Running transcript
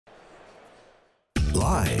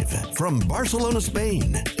Live from Barcelona,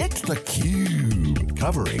 Spain, it's theCUBE,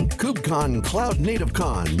 covering KubeCon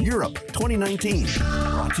CloudNativeCon Europe 2019.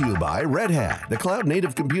 Brought to you by Red Hat, the Cloud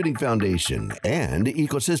Native Computing Foundation, and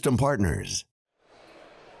ecosystem partners.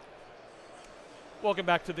 Welcome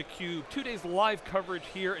back to theCUBE. 2 days live coverage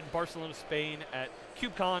here in Barcelona, Spain at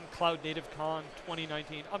KubeCon CloudNativeCon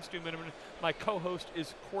 2019. I'm Stu Miniman. My co-host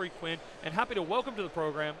is Quinn, and happy to welcome to the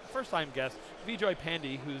program, first-time guest, Vijoy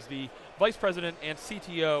Pandey, who's the Vice President and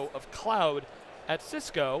CTO of Cloud at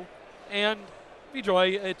Cisco. And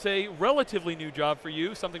Vijoy, it's a relatively new job for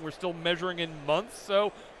you, something we're still measuring in months.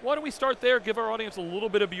 So why don't we start there, give our audience a little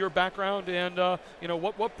bit of your background and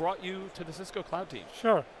what brought you to the Cisco Cloud team?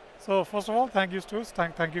 Sure. So first of all, thank you, Stu.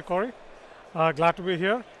 Thank you, Corey. Glad to be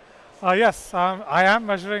here. Yes, I am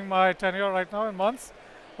measuring my tenure right now in months.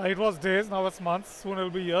 It was days, now it's months. Soon it'll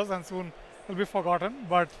be years, and soon it'll be forgotten.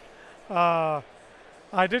 But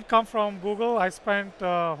I did come from Google. I spent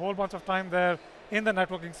a whole bunch of time there in the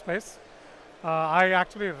networking space. I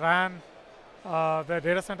actually ran their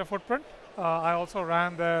data center footprint. I also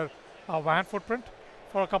ran their WAN footprint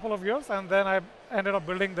for a couple of years, and then I ended up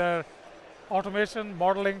building their automation,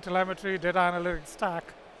 modeling, telemetry, data analytics stack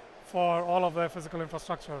for all of their physical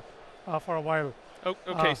infrastructure for a while.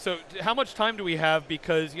 Okay, so how much time do we have?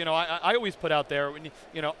 Because I always put out there, when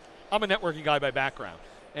I'm a networking guy by background,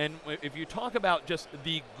 and if you talk about just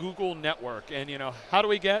the Google network, and how do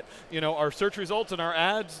we get our search results and our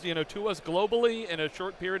ads to us globally in a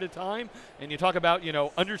short period of time, and you talk about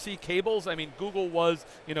undersea cables. I mean, Google was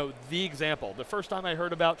the example. The first time I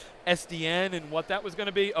heard about SDN and what that was going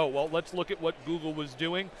to be, oh well, let's look at what Google was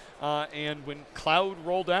doing. And when cloud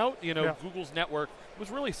rolled out, Google's network was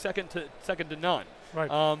really second to none.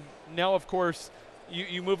 Right. Now, of course,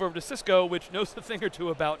 you move over to Cisco, which knows a thing or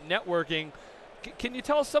two about networking. Can you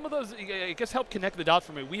tell us some of those, I guess help connect the dots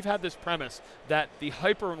for me. We've had this premise that the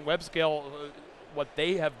hyper and web scale, what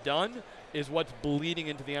they have done is what's bleeding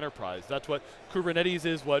into the enterprise. That's what Kubernetes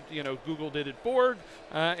is, what Google did at Borg,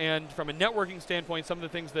 and from a networking standpoint, some of the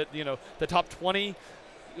things that the top 20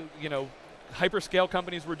 hyperscale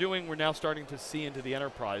companies were doing, we're now starting to see into the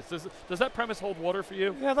enterprise. Does that premise hold water for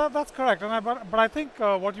you? Yeah, that's correct. And but I think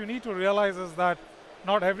what you need to realize is that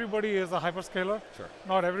not everybody is a hyperscaler. Sure.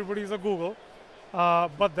 Not everybody is a Google.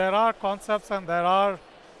 But there are concepts and there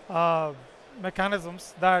are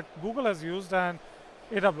mechanisms that Google has used and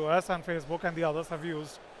AWS and Facebook and the others have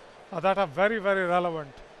used that are very, very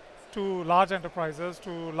relevant to large enterprises, to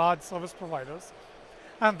large service providers.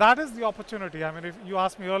 And that is the opportunity. I mean, if you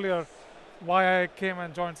asked me earlier why I came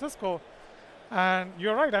and joined Cisco, and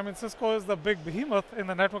you're right, I mean, Cisco is the big behemoth in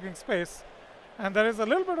the networking space, and there is a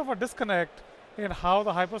little bit of a disconnect in how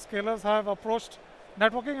the hyperscalers have approached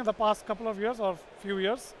networking in the past couple of years or few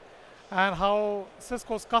years, and how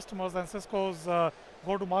Cisco's customers and Cisco's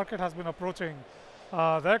go-to-market has been approaching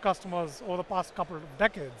their customers over the past couple of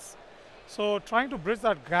decades. So trying to bridge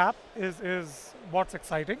that gap is what's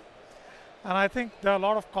exciting. And I think there are a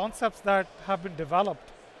lot of concepts that have been developed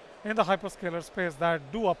in the hyperscaler space that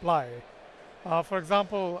do apply. For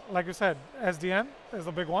example, like you said, SDN is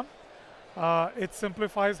a big one. It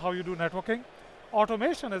simplifies how you do networking.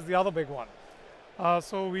 Automation is the other big one.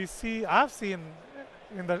 So I've seen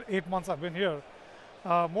in the 8 months I've been here,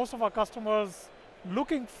 most of our customers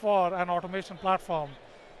looking for an automation platform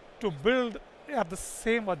to build at the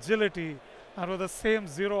same agility and with the same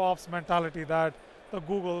zero ops mentality that the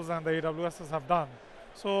Googles and the AWSs have done.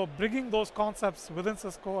 So bringing those concepts within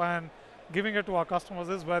Cisco and giving it to our customers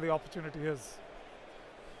is where the opportunity is.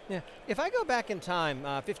 Yeah, if I go back in time,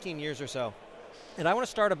 15 years or so, and I want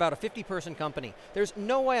to start about a 50-person company, there's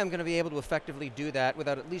no way I'm going to be able to effectively do that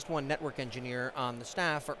without at least one network engineer on the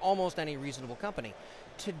staff for almost any reasonable company.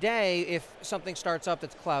 Today, if something starts up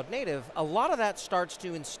that's cloud native, a lot of that starts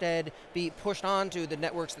to instead be pushed onto the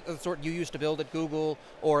networks, the sort you used to build at Google,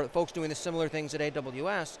 or folks doing the similar things at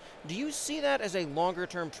AWS. Do you see that as a longer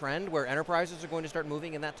term trend where enterprises are going to start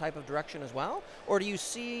moving in that type of direction as well? Or do you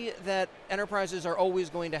see that enterprises are always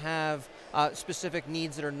going to have specific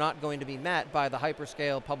needs that are not going to be met by the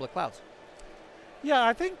hyperscale public clouds? Yeah,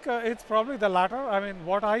 I think it's probably the latter. I mean,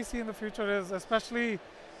 what I see in the future is, especially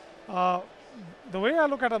the way I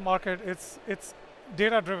look at the market, it's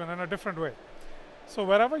data-driven in a different way. So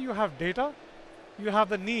wherever you have data, you have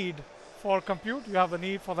the need for compute, you have the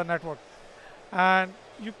need for the network. And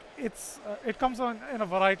it comes in a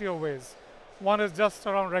variety of ways. One is just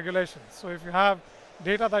around regulations. So if you have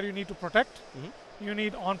data that you need to protect, you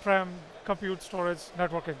need on-prem compute, storage,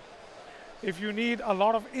 networking. If you need a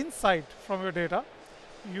lot of insight from your data,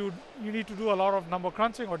 you need to do a lot of number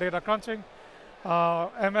crunching or data crunching.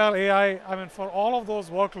 ML, AI, I mean, for all of those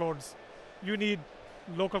workloads, you need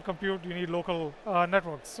local compute, you need local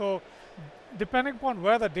networks. So depending upon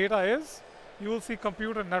where the data is, you will see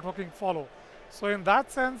compute and networking follow. So in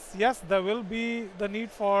that sense, yes, there will be the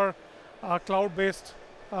need for cloud-based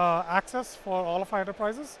access for all of our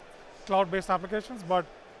enterprises, cloud-based applications, but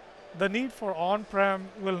the need for on-prem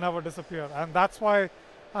will never disappear. And that's why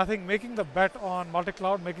I think making the bet on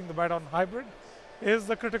multi-cloud, making the bet on hybrid is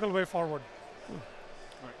the critical way forward.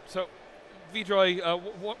 Right. So, Vijoy,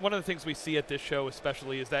 one of the things we see at this show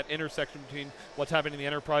especially is that intersection between what's happening in the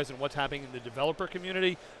enterprise and what's happening in the developer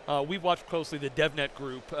community. We've watched closely the DevNet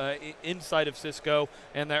group inside of Cisco,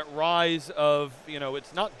 and that rise of,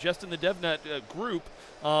 it's not just in the DevNet group,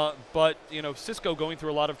 but Cisco going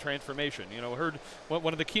through a lot of transformation. Heard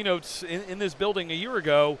one of the keynotes in this building a year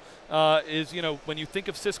ago is, when you think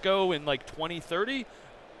of Cisco in like 2030,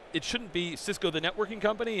 it shouldn't be Cisco the networking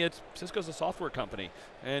company, it's Cisco's a software company.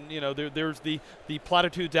 And there's the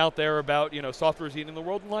platitudes out there about software is eating the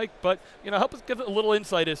world and like, but help us give a little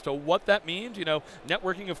insight as to what that means.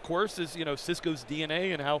 Networking of course is Cisco's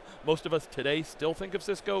DNA and how most of us today still think of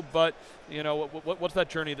Cisco, but what's that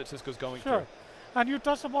journey that Cisco's going through? And you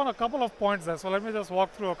touched upon a couple of points there, so let me just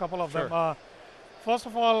walk through a couple of them. First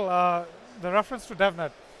of all, the reference to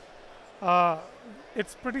DevNet.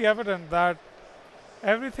 It's pretty evident that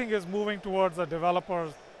everything is moving towards a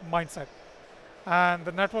developer's mindset, and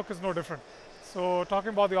the network is no different. So talking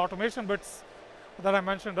about the automation bits that I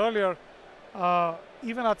mentioned earlier,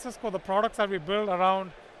 even at Cisco, the products that we build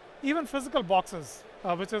around even physical boxes,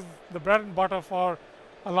 which is the bread and butter for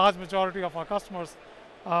a large majority of our customers,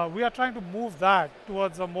 we are trying to move that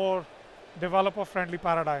towards a more developer-friendly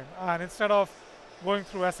paradigm. And instead of going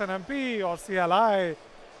through SNMP or CLI,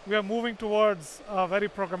 we are moving towards a very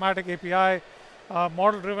programmatic API,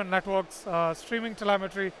 model-driven networks, streaming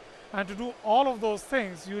telemetry, and to do all of those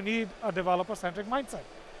things, you need a developer-centric mindset.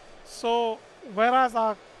 So whereas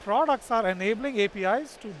our products are enabling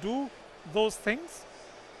APIs to do those things,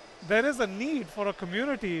 there is a need for a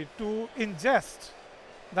community to ingest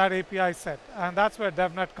that API set, and that's where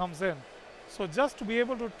DevNet comes in. So just to be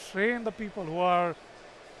able to train the people who are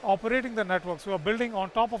operating the networks, who are building on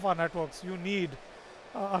top of our networks, you need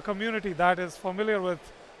a community that is familiar with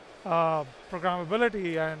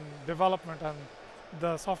programmability and development and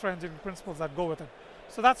the software engineering principles that go with it.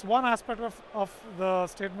 So that's one aspect of the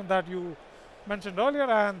statement that you mentioned earlier,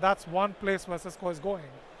 and that's one place where Cisco is going,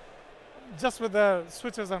 just with their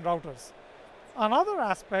switches and routers. Another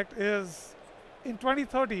aspect is, in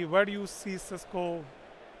 2030, where do you see Cisco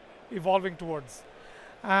evolving towards?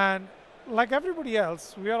 And like everybody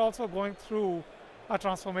else, we are also going through a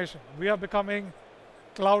transformation. We are becoming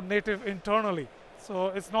cloud native internally. So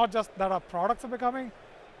it's not just that our products are becoming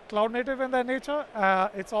cloud native in their nature,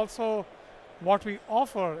 it's also what we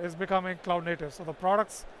offer is becoming cloud native. So the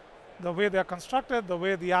products, the way they are constructed, the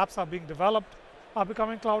way the apps are being developed are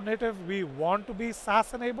becoming cloud native. We want to be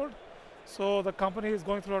SaaS enabled. So the company is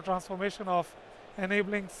going through a transformation of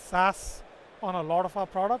enabling SaaS on a lot of our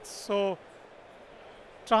products. So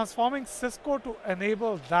transforming Cisco to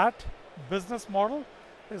enable that business model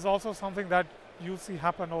is also something that you'll see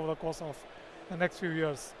happen over the course of the next few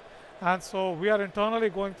years. And so we are internally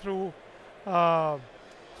going through how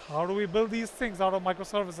do we build these things out of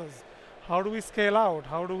microservices? How do we scale out?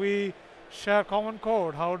 How do we share common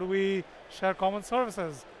code? How do we share common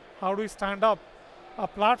services? How do we stand up a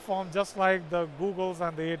platform just like the Googles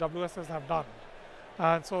and the AWSs have done?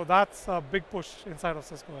 And so that's a big push inside of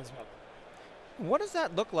Cisco as well. What does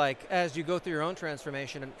that look like as you go through your own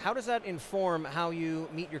transformation, and how does that inform how you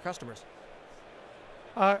meet your customers?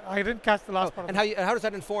 I didn't catch the last part. And how does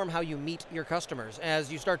that inform how you meet your customers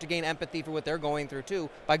as you start to gain empathy for what they're going through too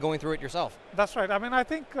by going through it yourself? That's right. I mean, I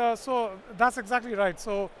think, so that's exactly right.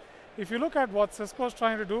 So if you look at what Cisco is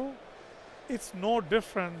trying to do, it's no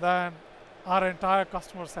different than our entire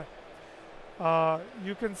customer set.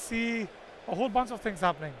 You can see a whole bunch of things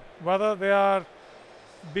happening, whether they are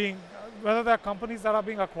companies that are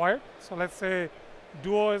being acquired. So let's say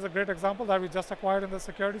Duo is a great example that we just acquired in the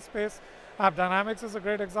security space. AppDynamics is a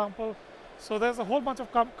great example. So there's a whole bunch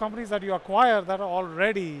of companies that you acquire that are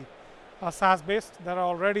already SaaS-based, that are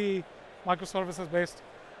already microservices-based.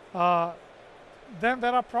 Then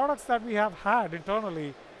there are products that we have had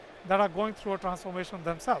internally that are going through a transformation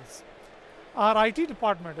themselves. Our IT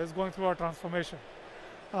department is going through a transformation.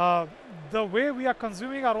 The way we are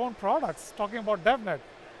consuming our own products, talking about DevNet,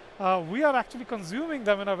 we are actually consuming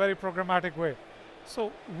them in a very programmatic way.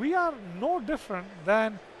 So we are no different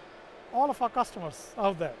than all of our customers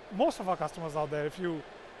out there, most of our customers out there, if you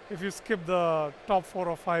skip the top 4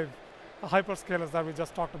 or 5 hyperscalers that we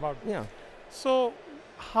just talked about. Yeah. So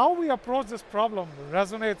how we approach this problem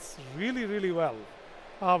resonates really, really well.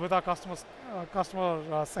 with our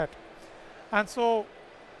customer set. And so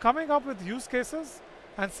coming up with use cases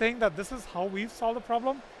and saying that this is how we've solved the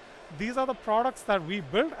problem, these are the products that we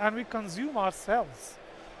build and we consume ourselves.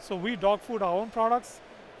 So we dog food our own products.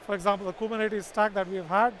 For example, the Kubernetes stack that we have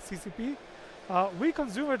had, CCP, we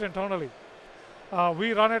consume it internally.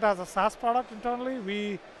 We run it as a SaaS product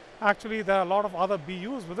internally. There are a lot of other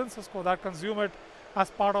BUs within Cisco that consume it as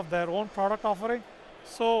part of their own product offering.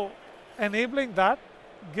 So enabling that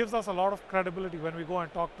gives us a lot of credibility when we go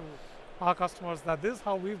and talk to our customers that this is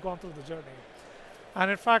how we've gone through the journey. And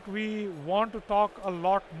in fact, we want to talk a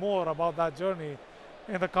lot more about that journey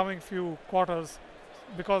in the coming few quarters,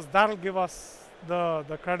 because that'll give us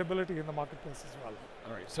the credibility in the marketplace as well.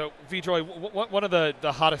 All right, so Vijoy, one of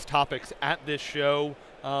the hottest topics at this show,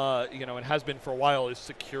 and has been for a while, is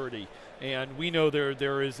security. And we know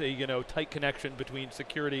there is a tight connection between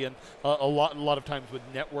security and a lot of times with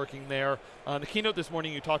networking there. On the keynote this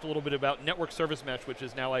morning, you talked a little bit about Network Service Mesh, which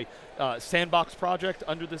is now a sandbox project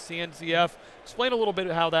under the CNCF. Explain a little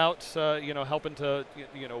bit how that's helping to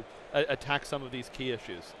attack some of these key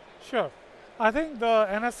issues. Sure. I think the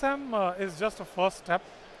NSM is just a first step.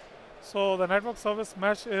 So the Network Service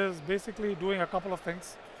Mesh is basically doing a couple of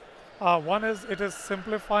things. One is it is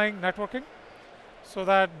simplifying networking so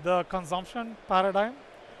that the consumption paradigm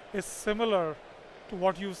is similar to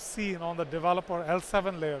what you've seen on the developer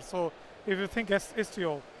L7 layer. So if you think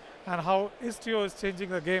Istio and how Istio is changing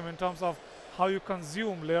the game in terms of how you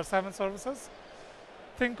consume layer 7 services,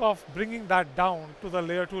 think of bringing that down to the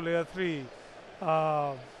layer 2, layer 3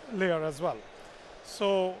 layer as well.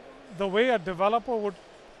 So the way a developer would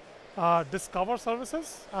discover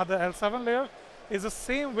services at the L7 layer is the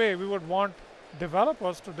same way we would want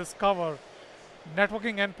developers to discover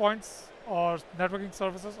networking endpoints or networking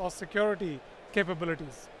services or security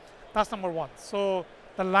capabilities. That's number one. So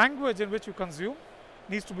the language in which you consume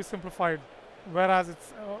needs to be simplified,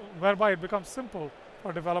 whereby it becomes simple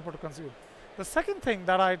for a developer to consume. The second thing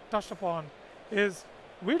that I touched upon is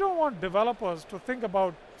we don't want developers to think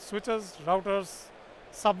about switches, routers,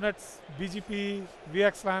 subnets, BGP,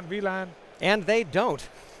 VXLAN, VLAN. And they don't.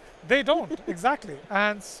 They don't, exactly.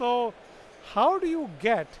 And so how do you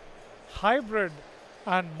get hybrid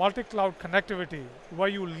and multi-cloud connectivity where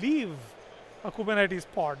you leave a Kubernetes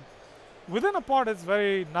pod? Within a pod, it's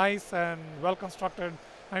very nice and well constructed,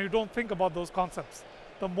 and you don't think about those concepts.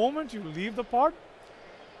 The moment you leave the pod,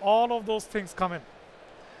 all of those things come in.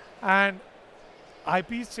 And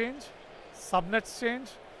IPs change, subnets change,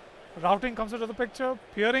 routing comes into the picture,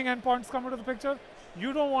 peering endpoints come into the picture.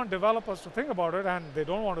 You don't want developers to think about it, and they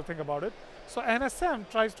don't want to think about it. So NSM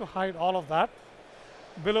tries to hide all of that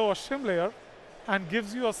below a shim layer and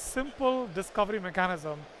gives you a simple discovery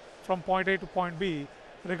mechanism from point A to point B,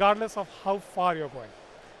 regardless of how far you're going.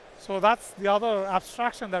 So that's the other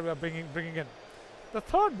abstraction that we're bringing in. The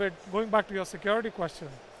third bit, going back to your security question,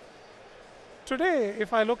 today,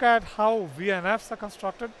 if I look at how VNFs are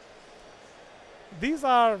constructed, these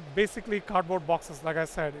are basically cardboard boxes, like I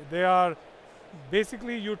said. They are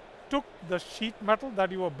basically, you took the sheet metal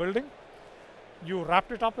that you were building, you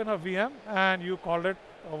wrapped it up in a VM, and you called it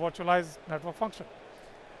a virtualized network function.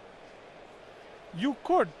 You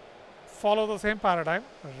could follow the same paradigm,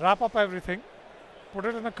 wrap up everything, put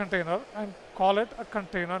it in a container, and call it a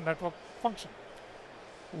container network function.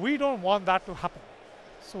 We don't want that to happen.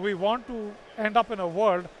 So we want to end up in a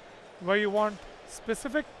world where you want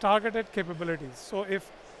specific targeted capabilities. So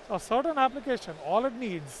if a certain application, all it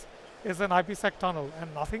needs is an IPsec tunnel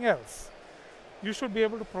and nothing else, you should be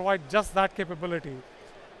able to provide just that capability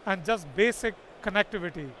and just basic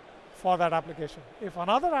connectivity for that application. If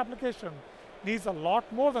another application needs a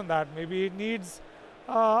lot more than that, maybe it needs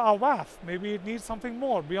a WAF, maybe it needs something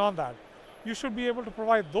more beyond that, you should be able to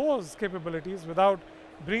provide those capabilities without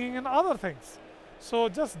bringing in other things. So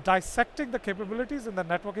just dissecting the capabilities in the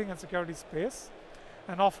networking and security space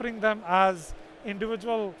and offering them as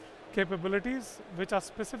individual capabilities which are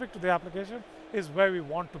specific to the application is where we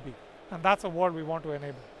want to be. And that's a world we want to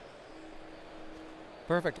enable.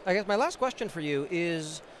 Perfect. I guess my last question for you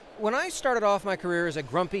is, when I started off my career as a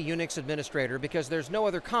grumpy Unix administrator, because there's no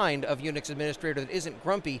other kind of Unix administrator that isn't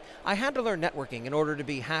grumpy, I had to learn networking in order to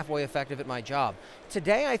be halfway effective at my job.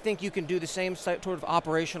 Today, I think you can do the same sort of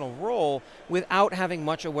operational role without having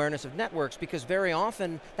much awareness of networks, because very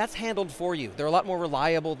often that's handled for you. They're a lot more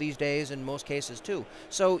reliable these days in most cases too.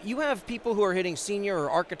 So you have people who are hitting senior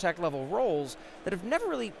or architect level roles that have never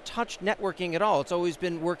really touched networking at all. It's always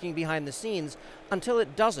been working behind the scenes until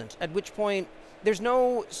it doesn't, at which point there's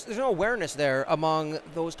no awareness there among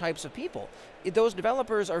those types of people. Those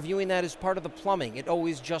developers are viewing that as part of the plumbing. It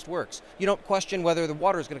always just works. You don't question whether the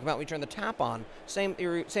water is going to come out when you turn the tap on. Same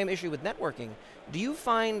issue with networking. Do you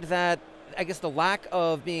find that, I guess, the lack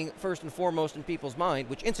of being first and foremost in people's mind,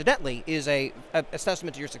 which incidentally is a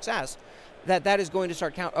testament to your success, that is going to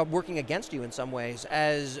start working against you in some ways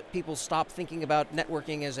as people stop thinking about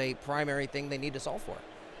networking as a primary thing they need to solve for?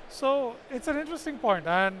 So it's an interesting point,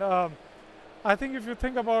 and I think if you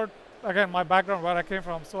think about, again, my background, where I came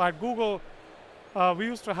from, so at Google, we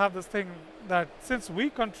used to have this thing that since we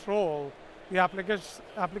control the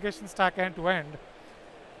application stack end to end,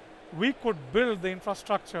 we could build the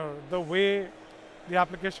infrastructure the way the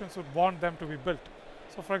applications would want them to be built.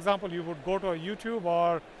 So for example, you would go to a YouTube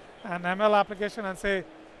or an ML application and say,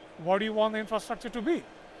 what do you want the infrastructure to be?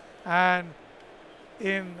 And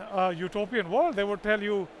in a utopian world, they would tell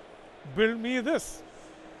you, build me this.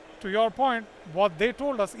 To your point, what they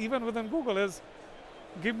told us, even within Google, is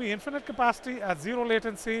give me infinite capacity at 0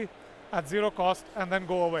 latency, at 0 cost, and then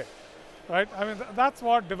go away. Right? I mean, that's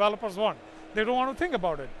what developers want. They don't want to think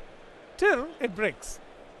about it till it breaks.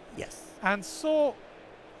 Yes. And so,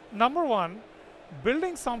 number one,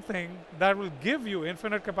 building something that will give you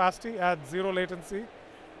infinite capacity at 0 latency,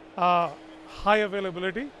 high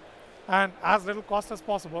availability, and as little cost as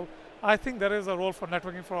possible, I think there is a role for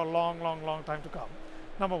networking for a long, long, long time to come.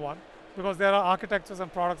 Number one, because there are architectures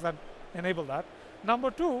and products that enable that.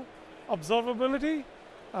 Number two, observability,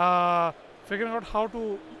 figuring out how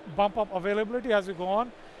to bump up availability as you go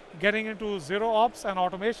on, getting into zero ops and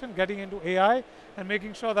automation, getting into AI, and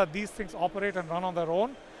making sure that these things operate and run on their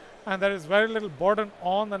own, and there is very little burden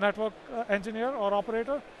on the network engineer or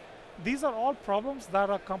operator. These are all problems that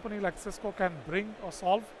a company like Cisco can bring or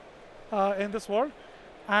solve in this world.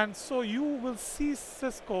 And so you will see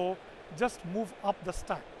Cisco just move up the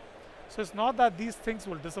stack. So it's not that these things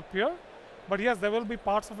will disappear, but yes, there will be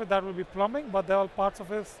parts of it that will be plumbing, but there are parts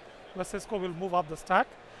of it where Cisco will move up the stack.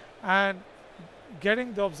 And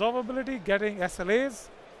getting the observability, getting SLAs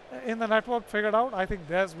in the network figured out, I think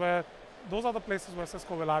those are the places where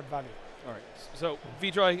Cisco will add value. All right, so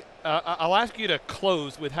Vijoy, I'll ask you to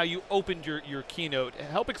close with how you opened your keynote.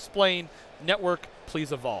 Help explain network,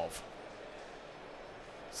 please evolve.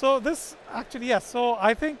 So this actually, yes, so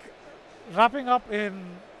I think wrapping up in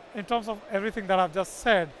terms of everything that I've just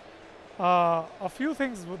said, a few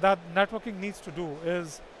things that networking needs to do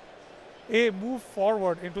is move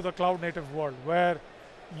forward into the cloud native world where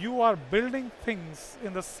you are building things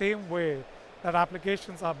in the same way that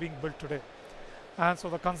applications are being built today. And so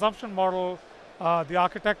the consumption model, the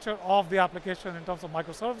architecture of the application in terms of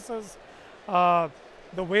microservices,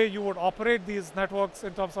 the way you would operate these networks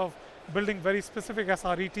in terms of building very specific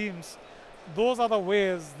SRE teams, those are the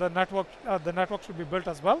ways the network should be built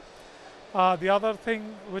as well. The other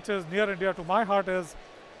thing which is near and dear to my heart is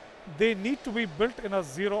they need to be built in a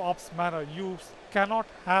zero ops manner. You cannot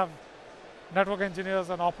have network engineers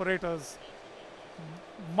and operators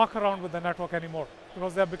muck around with the network anymore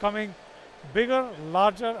because they're becoming bigger,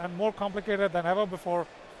 larger, and more complicated than ever before.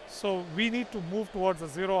 So we need to move towards a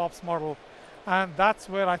zero ops model, and that's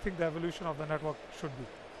where I think the evolution of the network should be.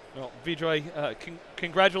 Well, Vijoy,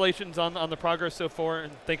 congratulations on the progress so far,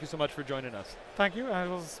 and thank you so much for joining us. Thank you,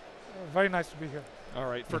 and it was very nice to be here. All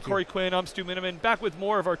right, for Corey Quinn, I'm Stu Miniman, back with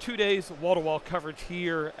more of our 2 days wall-to-wall coverage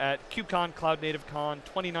here at KubeCon CloudNativeCon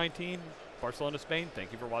 2019, Barcelona, Spain.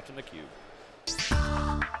 Thank you for watching theCUBE.